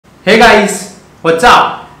Hey guys, what's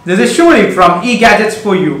up? This is Shuri from eGadgets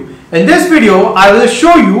for you. In this video, I will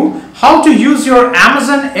show you how to use your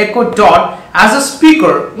Amazon Echo Dot as a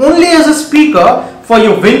speaker, only as a speaker for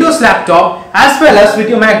your Windows laptop as well as with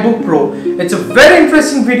your MacBook Pro. It's a very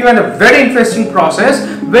interesting video and a very interesting process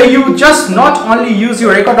where you just not only use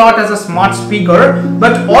your Echo Dot as a smart speaker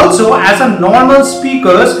but also as a normal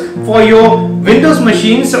speakers for your Windows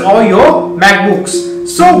machines or your MacBooks.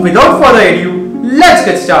 So without further ado, let's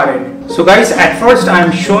get started. So guys, at first I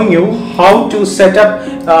am showing you how to set up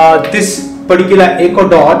this particular Echo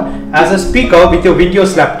Dot as a speaker with your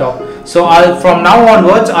Windows laptop. So from now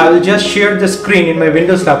onwards I will just share the screen in my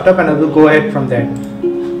Windows laptop and I will go ahead from there.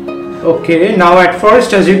 Okay, now at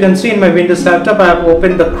first, as you can see in my Windows laptop, I have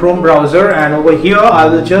opened the Chrome browser, and over here I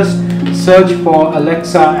will just search for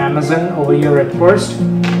Alexa Amazon over here at first.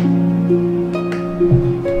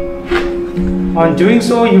 On doing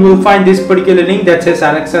so, you will find this particular link that says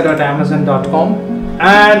alexa.amazon.com,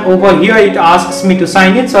 and over here it asks me to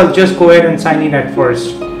sign in, so I'll just go ahead and sign in at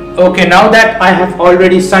first. Okay, now that I have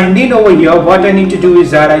already signed in over here, what I need to do is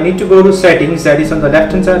that I need to go to settings, that is on the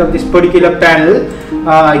left hand side of this particular panel.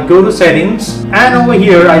 I go to settings and over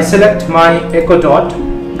here I select my Echo Dot.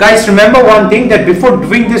 Guys, remember one thing, that before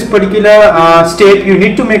doing this particular step, you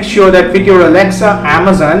need to make sure that with your Alexa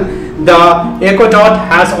Amazon, the Echo Dot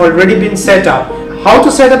has already been set up. How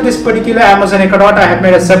to set up this particular Amazon Echo Dot, I have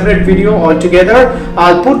made a separate video altogether.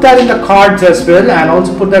 I'll put that in the cards as well and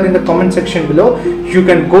also put that in the comment section below. You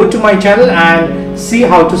can go to my channel and see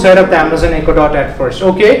how to set up the Amazon Echo Dot at first.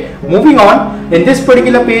 Okay, moving on. In this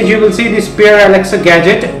particular page, you will see this pair Alexa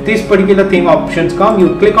gadget. This particular thing options come.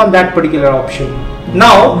 You click on that particular option.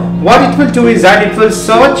 Now, what it will do is that it will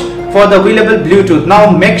search for the available Bluetooth. Now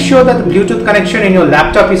make sure that the Bluetooth connection in your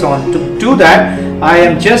laptop is on. To do that, I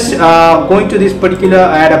am just going to this particular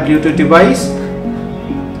add a Bluetooth device.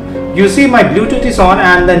 You see my Bluetooth is on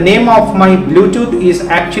and the name of my Bluetooth is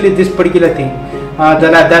actually this particular thing.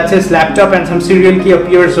 That says laptop and some serial key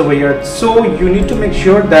appears over here. So you need to make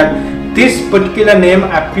sure that this particular name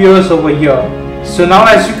appears over here. So now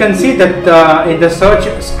as you can see that in the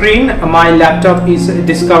search screen, my laptop is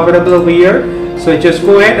discoverable over here. So just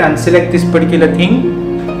go ahead and select this particular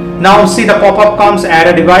thing. Now see the pop-up comes add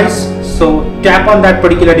a device. So tap on that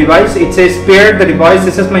particular device. It says pair the device.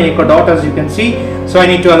 This is my Echo Dot, as you can see. So I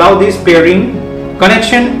need to allow this pairing.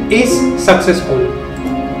 Connection is successful.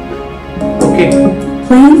 Okay.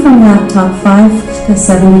 Playing from laptop 5 to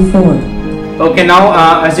 74. Okay,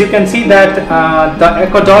 now as you can see that the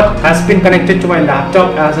Echo Dot has been connected to my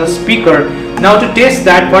laptop as a speaker. Now to test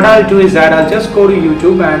that, what I'll do is that I'll just go to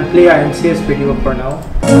YouTube and play an NCS video for now.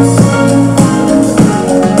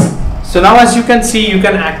 So now as you can see, you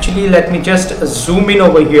can actually, let me just zoom in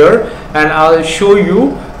over here and I'll show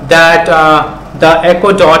you that the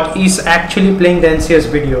Echo Dot is actually playing the NCS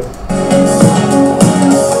video.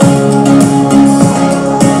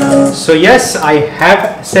 So yes, I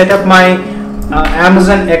have set up my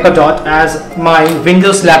Amazon Echo Dot as my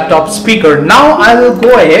Windows laptop speaker. Now I will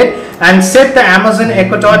go ahead and set the Amazon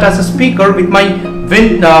Echo Dot as a speaker with my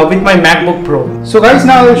MacBook Pro. So guys,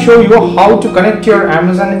 now I will show you how to connect your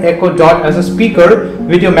Amazon Echo Dot as a speaker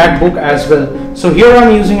with your MacBook as well. So here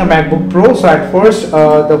I'm using a MacBook Pro. So at first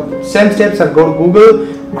the same steps, I'll go to Google,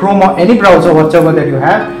 Chrome or any browser whatever that you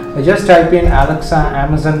have. I just type in Alexa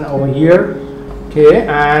Amazon over here. Okay,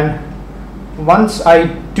 and once I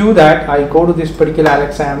do that, I go to this particular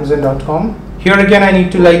alexaamazon.com. Here again I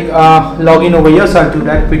need to log in over here, so I'll do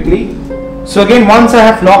that quickly. So again, once I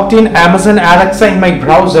have logged in Amazon Alexa in my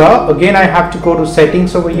browser, again I have to go to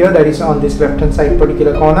settings over here, that is on this left hand side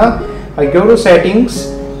particular corner. I go to settings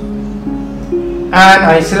and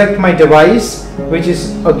I select my device, which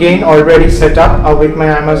is again already set up with my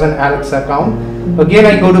Amazon Alexa account. Again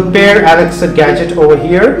I go to pair Alexa gadget over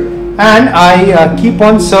here and I keep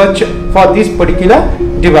on search for this particular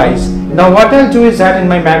device. Now what I'll do is that in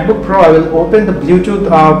my MacBook Pro, I will open the Bluetooth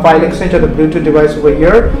file exchange or the Bluetooth device over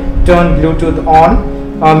here, turn Bluetooth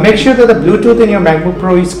on. Make sure that the Bluetooth in your MacBook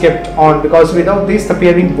Pro is kept on, because without this the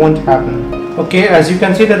pairing won't happen. Okay, as you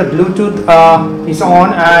can see that the Bluetooth is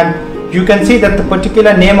on and you can see that the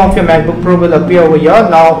particular name of your MacBook Pro will appear over here.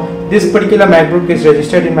 Now this particular MacBook is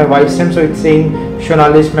registered in my wife's name, so it's saying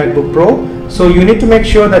Shonali's MacBook Pro. So you need to make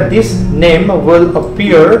sure that this name will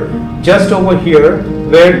appear just over here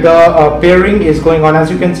where the pairing is going on. As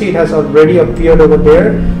you can see, it has already appeared over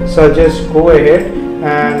there. So I'll just go ahead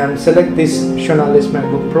and select this Shonali's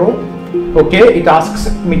MacBook Pro. Okay, it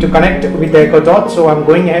asks me to connect with the Echo Dot, so I'm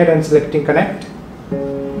going ahead and selecting connect.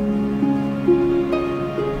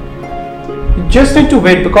 You just need to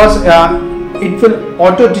wait because it will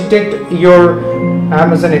auto detect your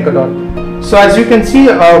Amazon Echo Dot. So as you can see,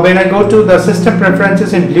 when I go to the system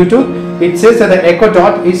preferences in Bluetooth, it says that the Echo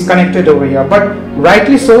Dot is connected over here, but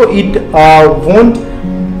rightly so, it won't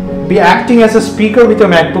be acting as a speaker with your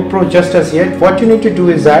MacBook Pro just as yet. What you need to do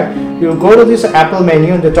is that you go to this Apple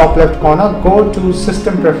menu in the top left corner, go to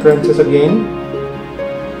system preferences again,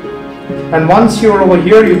 and once you're over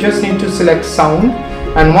here, you just need to select sound,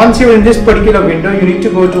 and once you're in this particular window, you need to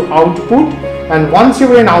go to output, and once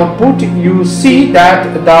you're in output, you see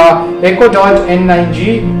that the Echo Dot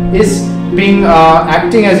N9G is being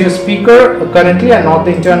acting as your speaker currently and not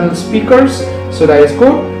the internal speakers. So that is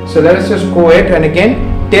good. So let us just go ahead and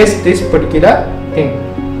again test this particular thing.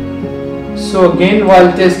 So again,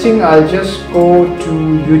 while testing, I'll just go to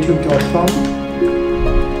youtube.com.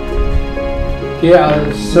 Here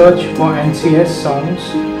I'll search for NCS songs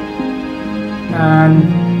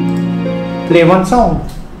and play one song.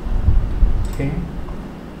 Okay.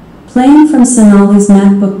 Playing from Sonali's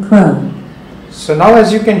MacBook Pro. So now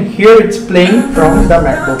as you can hear, it's playing from the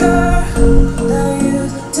MacBook.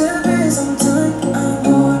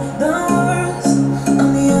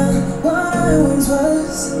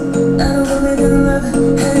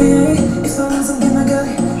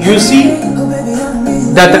 You see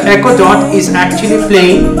that the Echo Dot is actually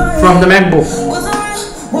playing from the MacBook.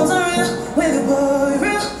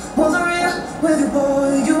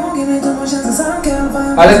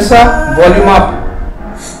 Alexa, volume up.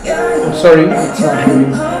 I'm sorry, it's not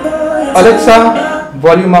volume. Alexa,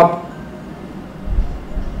 volume up.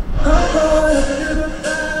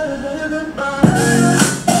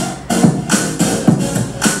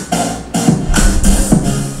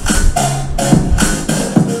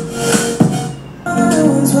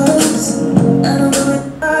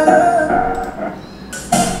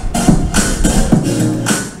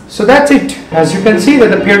 So that's it. As you can see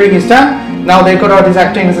that the pairing is done. Now the Echo Dot is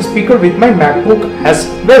acting as a speaker with my MacBook as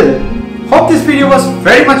well. Hope this video was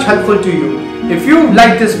very much helpful to you. If you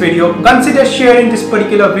liked this video, consider sharing this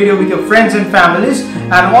particular video with your friends and families,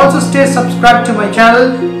 and also stay subscribed to my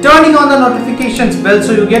channel, turning on the notifications bell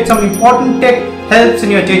so you get some important tech helps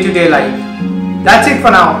in your day-to-day life. That's it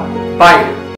for now. Bye.